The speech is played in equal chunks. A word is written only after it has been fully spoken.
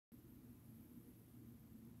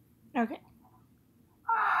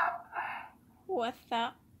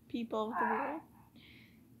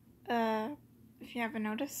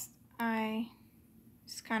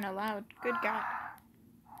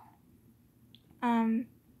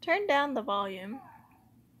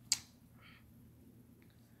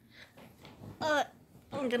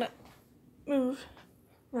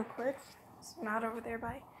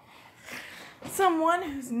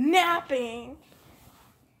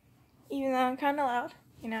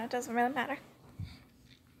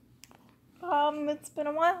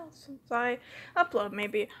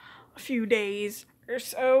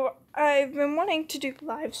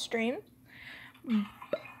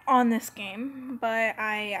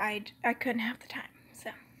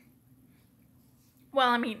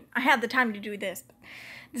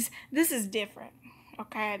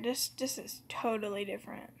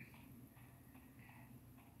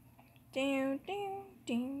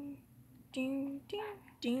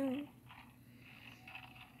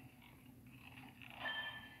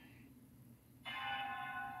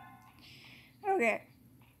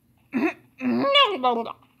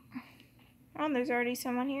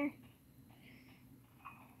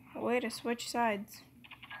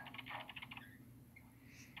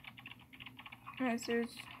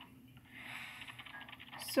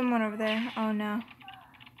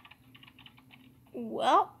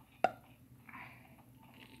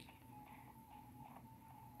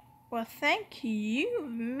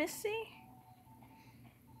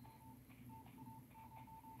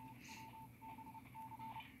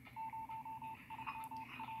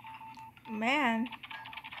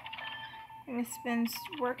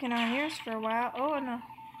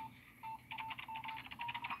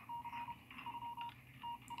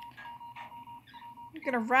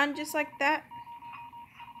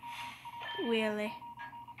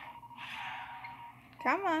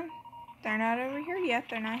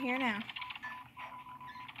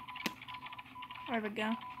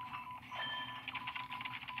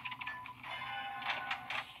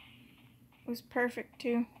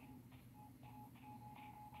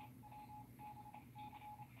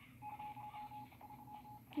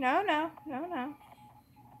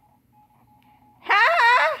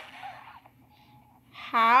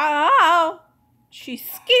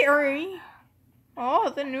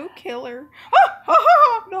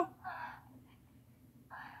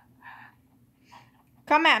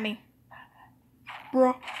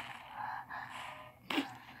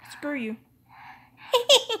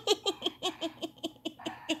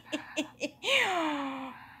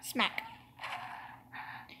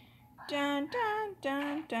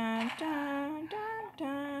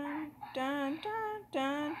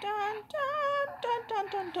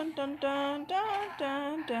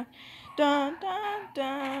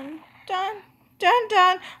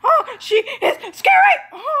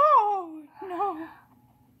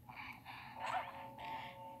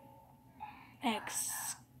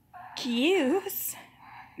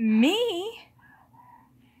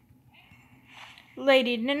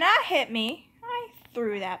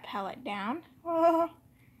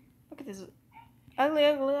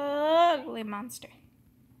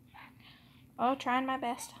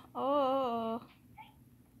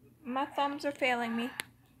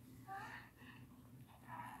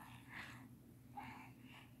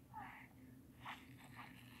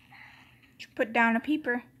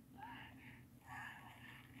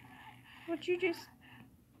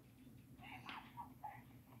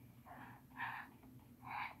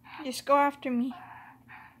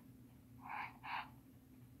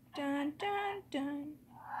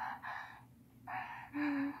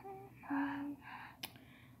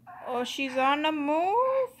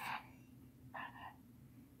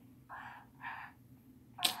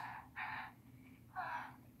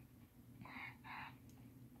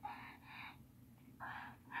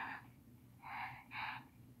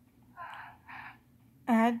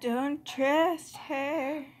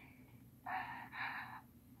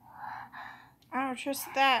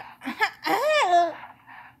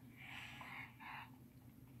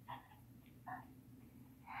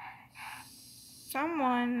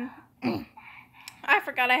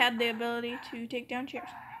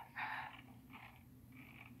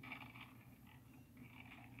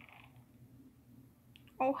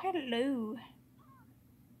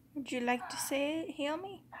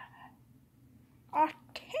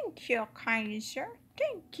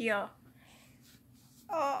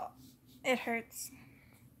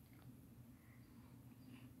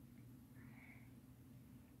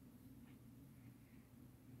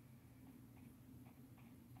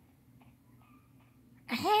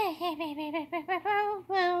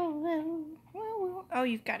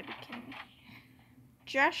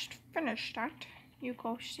just finished that. You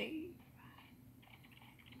go save.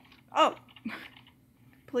 Oh.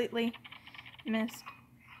 Completely missed.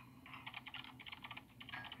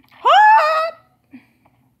 What?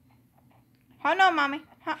 Oh no, mommy.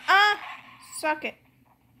 Suck it.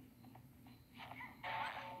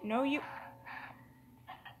 No, you.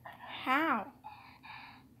 How?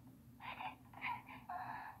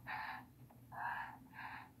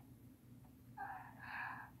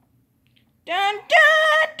 Dun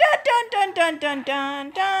dun dun dun dun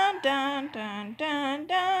dun dun dun dun dun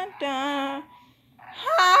dun dun.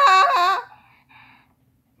 Ha!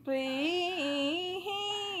 Please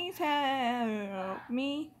help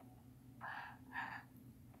me.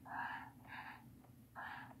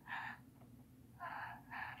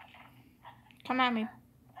 Come at me.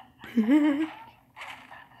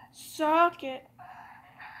 Suck it.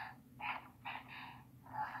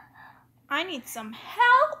 I need some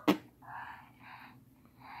help.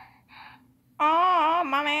 Oh,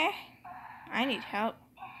 mommy. I need help.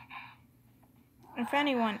 If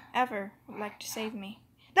anyone ever would like to save me,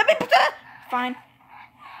 that'd be fine.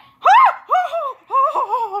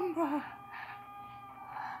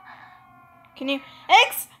 Can you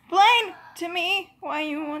explain to me why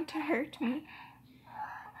you want to hurt me?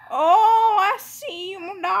 Oh, I see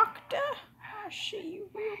you, doctor. I see you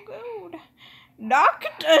real good.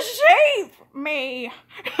 Doctor, save me.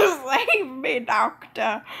 Save me,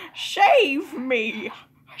 doctor. Save me.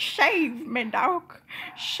 Save me, doc.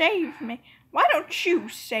 Save me. Why don't you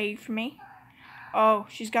save me? Oh,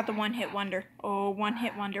 she's got the one-hit wonder. Oh,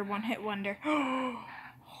 one-hit wonder, one-hit wonder.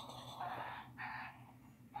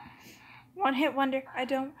 One-hit wonder. I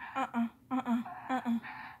don't.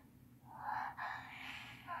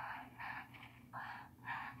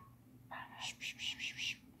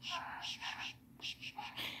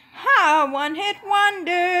 Ha! One-hit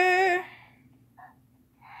wonder.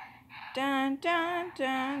 Dun dun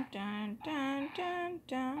dun dun dun dun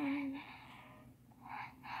dun.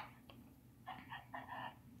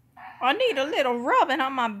 I need a little rubbing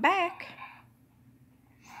on my back.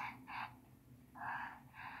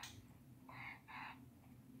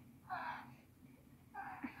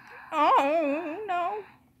 Oh no.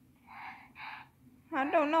 I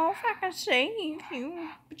don't know if I can save you,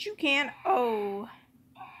 but you can. Oh.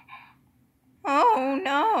 Oh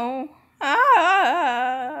no.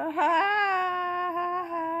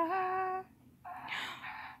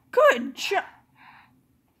 Good job.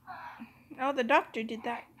 Oh, the doctor did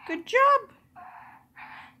that. Good job.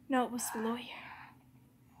 No, it was the lawyer.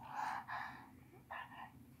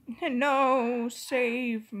 No,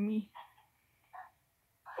 save me.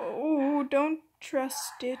 Oh, don't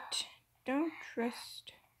trust it. Don't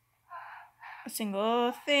trust a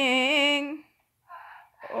single thing.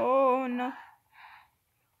 Oh no.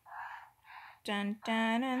 Dun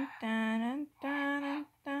dun dun dun dun dun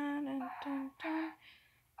dun dun dun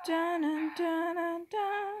dun dun dun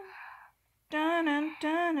dun dun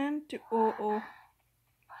dun dun. Oh.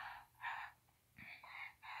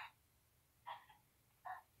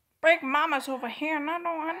 Big Mama's over here, and I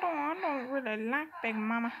don't really like Big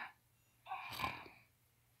Mama.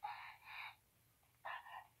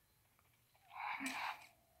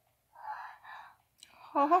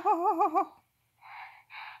 Oh.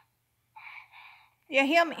 Yeah,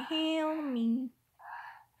 heal me.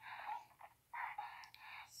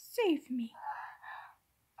 Save me.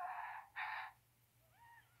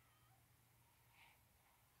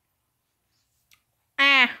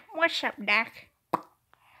 What's up, Doc?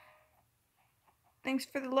 Thanks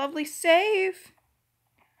for the lovely save.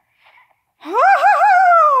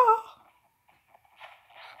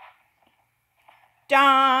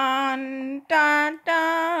 Dun dun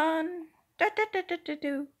dun. Da da da da da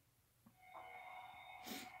do.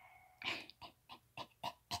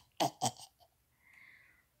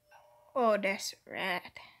 Oh, that's right.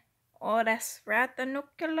 Oh, that's right. The no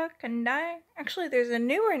killer can die. Actually, there's a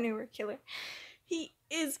newer killer. He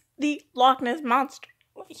is the Loch Ness Monster.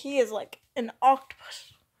 He is like an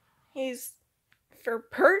octopus. He's for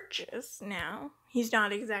purchase now. He's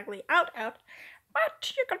not exactly out,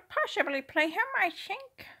 but you could possibly play him, I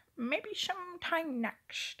think. Maybe sometime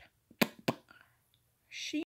next.